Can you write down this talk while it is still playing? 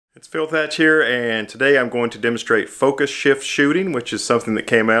It's Phil Thatch here, and today I'm going to demonstrate Focus Shift Shooting, which is something that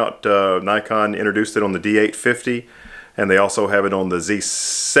came out. Nikon introduced it on the D850, and they also have it on the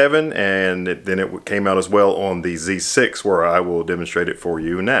Z7, and then it came out as well on the Z6, where I will demonstrate it for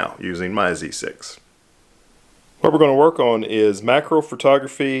you now using my Z6. What we're going to work on is macro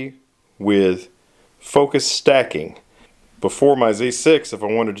photography with focus stacking. Before my Z6, if I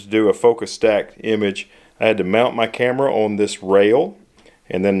wanted to do a focus stacked image, I had to mount my camera on this rail,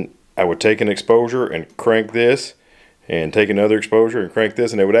 and then I would take an exposure and crank this, and take another exposure and crank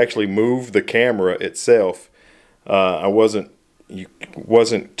this, and it would actually move the camera itself. I wasn't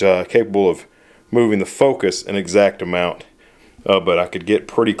capable of moving the focus an exact amount, but I could get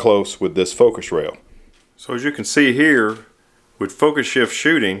pretty close with this focus rail. So as you can see here, with Focus Shift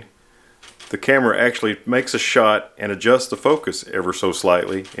Shooting, the camera actually makes a shot and adjusts the focus ever so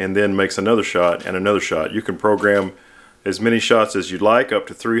slightly, and then makes another shot and another shot. You can program as many shots as you'd like, up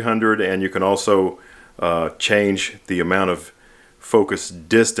to 300, and you can also change the amount of focus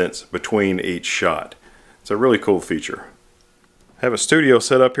distance between each shot. It's a really cool feature. I have a studio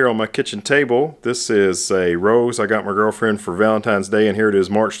set up here on my kitchen table. This is a rose I got my girlfriend for Valentine's Day, and here it is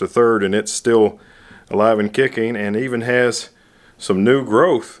March the 3rd, and it's still alive and kicking, and even has some new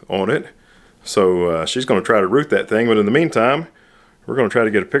growth on it. So she's going to try to root that thing, but in the meantime, we're going to try to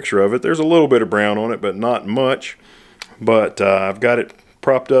get a picture of it. There's a little bit of brown on it, but not much. But I've got it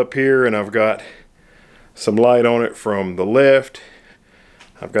propped up here, and I've got some light on it from the left.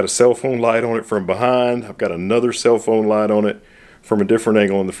 I've got a cell phone light on it from behind. I've got another cell phone light on it from a different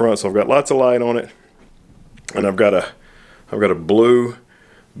angle in the front. So I've got lots of light on it, and I've got a blue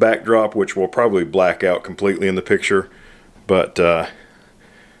backdrop, which will probably black out completely in the picture. But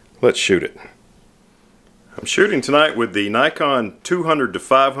let's shoot it. I'm shooting tonight with the Nikon 200 to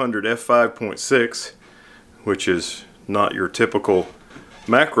 500 f5.6, which is not your typical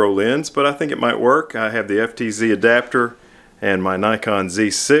macro lens, but I think it might work. I have the FTZ adapter and my Nikon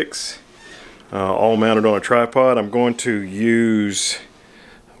Z6 all mounted on a tripod. I'm going to use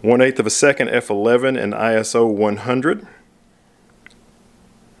 1/8 of a second f11 and ISO 100.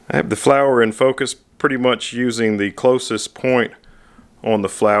 I have the flower in focus, pretty much using the closest point on the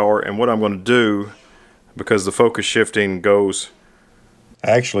flower, and what I'm going to do, because the focus shifting goes, I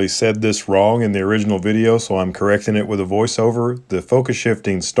actually said this wrong in the original video, so I'm correcting it with a voiceover. The focus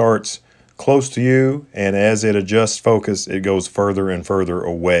shifting starts close to you, and as it adjusts focus, it goes further and further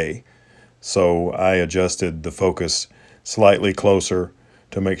away. So I adjusted the focus slightly closer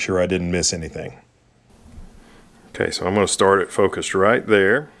to make sure I didn't miss anything. Okay, so I'm going to start it focused right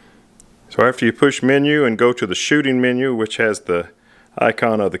there. So after you push menu and go to the shooting menu, which has the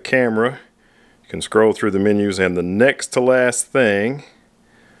icon of the camera, you can scroll through the menus, and the next to last thing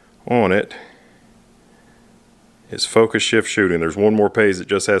on it is Focus Shift Shooting. There's one more page that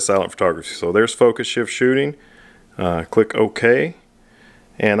just has silent photography. So there's Focus Shift Shooting. Click OK.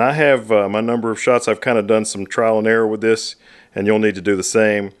 And I have my number of shots. I've kind of done some trial and error with this, and you'll need to do the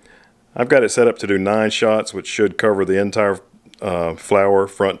same. I've got it set up to do 9 shots, which should cover the entire flower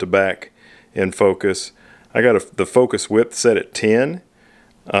front to back in focus. I got the focus width set at 10,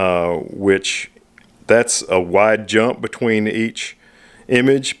 which that's a wide jump between each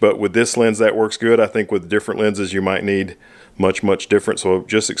image, but with this lens that works good. I think with different lenses you might need much different, so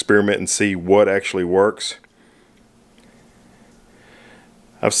just experiment and see what actually works.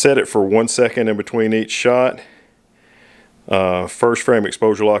 I've set it for 1 second in between each shot. First frame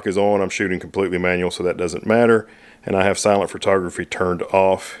exposure lock is on. I'm shooting completely manual, so that doesn't matter, and I have silent photography turned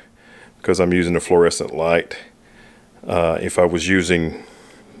off because I'm using a fluorescent light. If I was using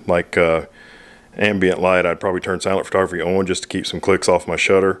like ambient light, I'd probably turn silent photography on just to keep some clicks off my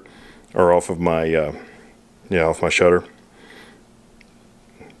shutter, or off of my off my shutter.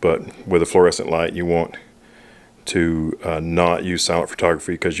 But with a fluorescent light, you want to not use silent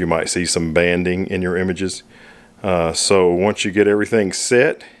photography because you might see some banding in your images. So once you get everything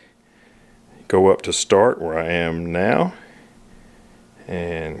set, go up to start, where I am now,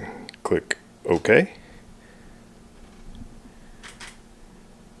 and click OK.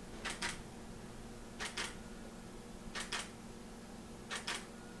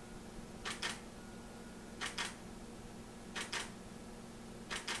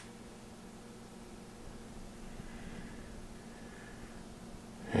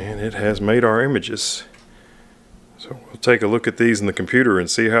 And it has made our images. So we'll take a look at these in the computer and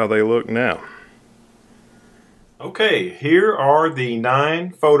see how they look now. Okay, here are the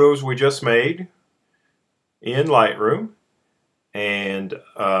 9 photos we just made in Lightroom. And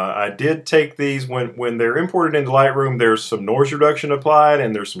I did take these, when they're imported into Lightroom, there's some noise reduction applied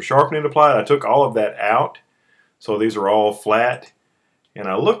and there's some sharpening applied. I took all of that out, so these are all flat. And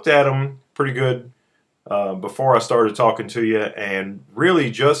I looked at them pretty good before I started talking to you, and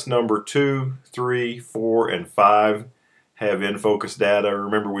really just number 2, 3, 4, and 5 have in focus data.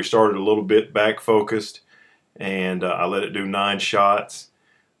 Remember, we started a little bit back focused, and I let it do 9 shots.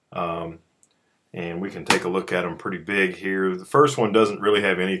 And we can take a look at them pretty big here. The first one doesn't really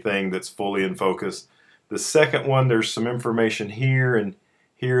have anything that's fully in focus. The second one, there's some information here and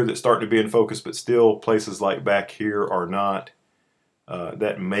here that's starting to be in focus, but still places like back here are not.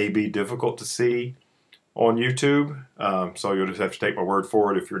 That may be difficult to see on YouTube, so you'll just have to take my word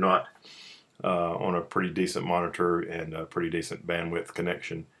for it if you're not on a pretty decent monitor and a pretty decent bandwidth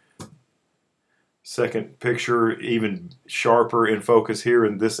connection. Second picture, even sharper in focus here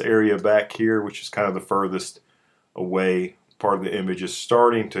in this area back here, which is kind of the furthest away part of the image, is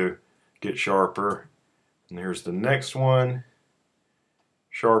starting to get sharper. And here's the next one,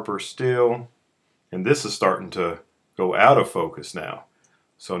 sharper still. And this is starting to go out of focus now.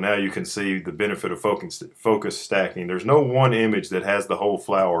 So now you can see the benefit of focus stacking. There's no one image that has the whole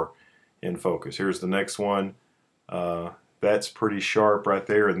flower in focus. Here's the next one. That's pretty sharp right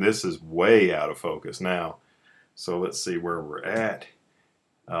there, and this is way out of focus now. So let's see where we're at.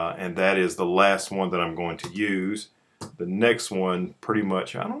 And that is the last one that I'm going to use. The next one, pretty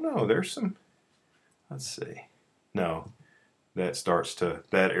much, I don't know, there's some, let's see. No, that starts to,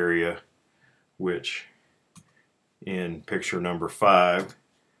 that area, which in picture number 5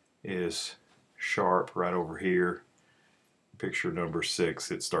 is sharp right over here. Picture number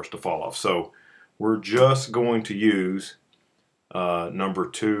 6, it starts to fall off. So we're just going to use number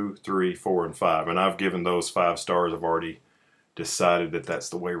 2, 3, 4, and 5, and I've given those 5 stars. I've already decided that that's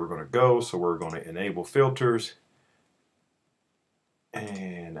the way we're going to go, so we're going to enable filters,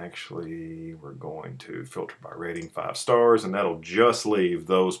 and actually we're going to filter by rating 5 stars, and that'll just leave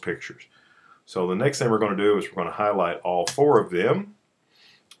those pictures. So the next thing we're going to do is we're going to highlight all 4 of them.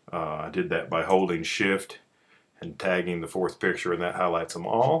 I did that by holding shift and tagging the 4th picture, and that highlights them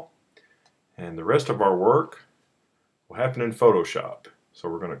all. And the rest of our work will happen in Photoshop. So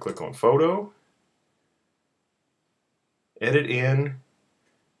we're going to click on Photo, Edit in.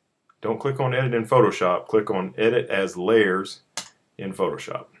 Don't click on Edit in Photoshop. Click on Edit as Layers in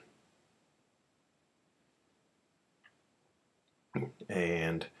Photoshop.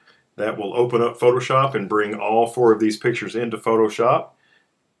 And that will open up Photoshop and bring all 4 of these pictures into Photoshop.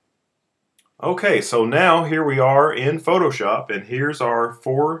 Okay, so now here we are in Photoshop, and here's our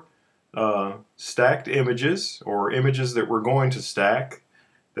 4 stacked images, or images that we're going to stack,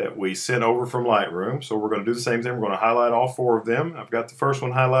 that we sent over from Lightroom. So we're going to do the same thing. We're going to highlight all 4 of them. I've got the first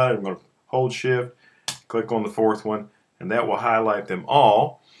one highlighted. I'm going to hold shift, click on the 4th one, and that will highlight them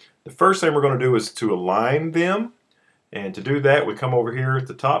all. The first thing we're going to do is to align them, and to do that we come over here at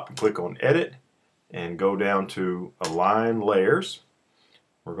the top and click on Edit and go down to Align Layers.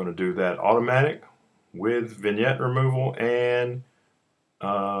 We're going to do that automatic with vignette removal and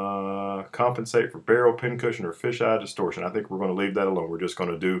compensate for barrel, pincushion, or fisheye distortion. I think we're going to leave that alone. We're just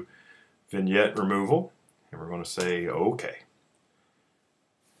going to do vignette removal, and we're going to say OK.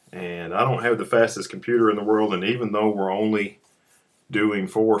 And I don't have the fastest computer in the world, and even though we're only doing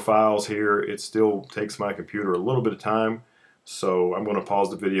 4 files here, it still takes my computer a little bit of time. So I'm going to pause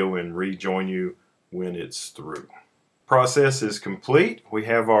the video and rejoin you when it's through. Process is complete. We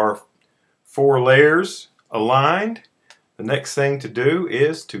have our 4 layers aligned. The next thing to do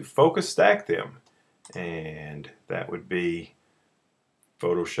is to focus stack them, and that would be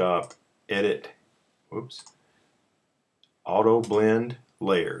Photoshop Edit, Auto Blend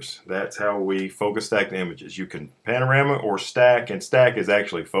Layers. That's how we focus stack the images. You can panorama or stack, and stack is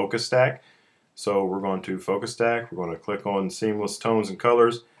actually focus stack. So we're going to focus stack. We're going to click on Seamless Tones and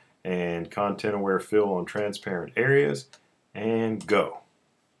Colors and Content Aware Fill on Transparent Areas, and go.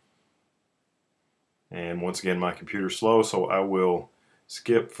 And once again, my computer's slow, so I will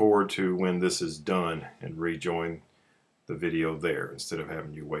skip forward to when this is done and rejoin the video there instead of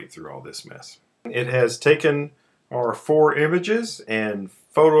having you wait through all this mess. It has taken our 4 images and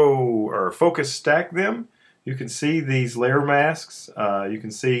focus stacked them. You can see these layer masks. You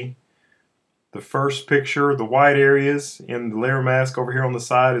can see the first picture, the white areas in the layer mask over here on the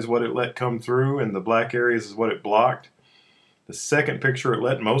side is what it let come through, and the black areas is what it blocked. The second picture, it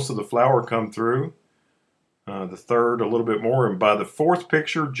let most of the flower come through. The third, a little bit more, and by the 4th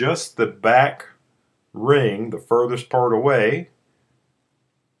picture, just the back ring, the furthest part away,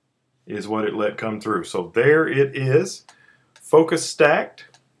 is what it let come through. So there it is, focus stacked.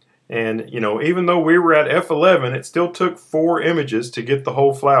 And you know, even though we were at f11, it still took 4 images to get the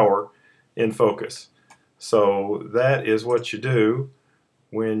whole flower in focus. So that is what you do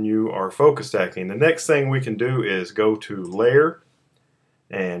when you are focus stacking. The next thing we can do is go to Layer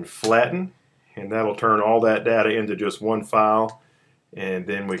and flatten, and that'll turn all that data into just one file, and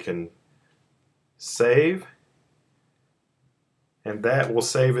then we can save, and that will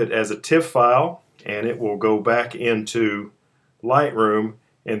save it as a TIFF file, and it will go back into Lightroom,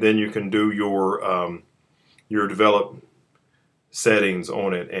 and then you can do your develop settings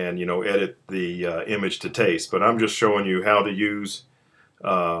on it and edit the image to taste. But I'm just showing you how to use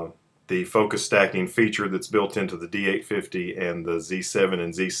the focus stacking feature that's built into the D850 and the Z7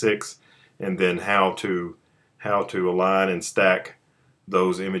 and Z6, and then how to align and stack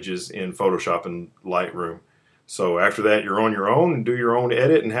those images in Photoshop and Lightroom. So after that, you're on your own and do your own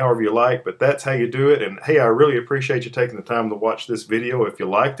edit and however you like, but that's how you do it. And hey, I really appreciate you taking the time to watch this video. If you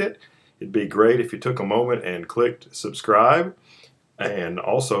liked it, it'd be great if you took a moment and clicked subscribe, and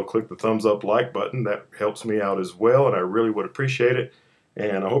also click the thumbs up like button. That helps me out as well, and I really would appreciate it.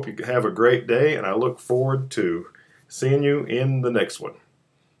 And I hope you have a great day, and I look forward to seeing you in the next one.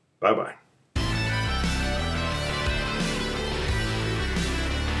 Bye-bye.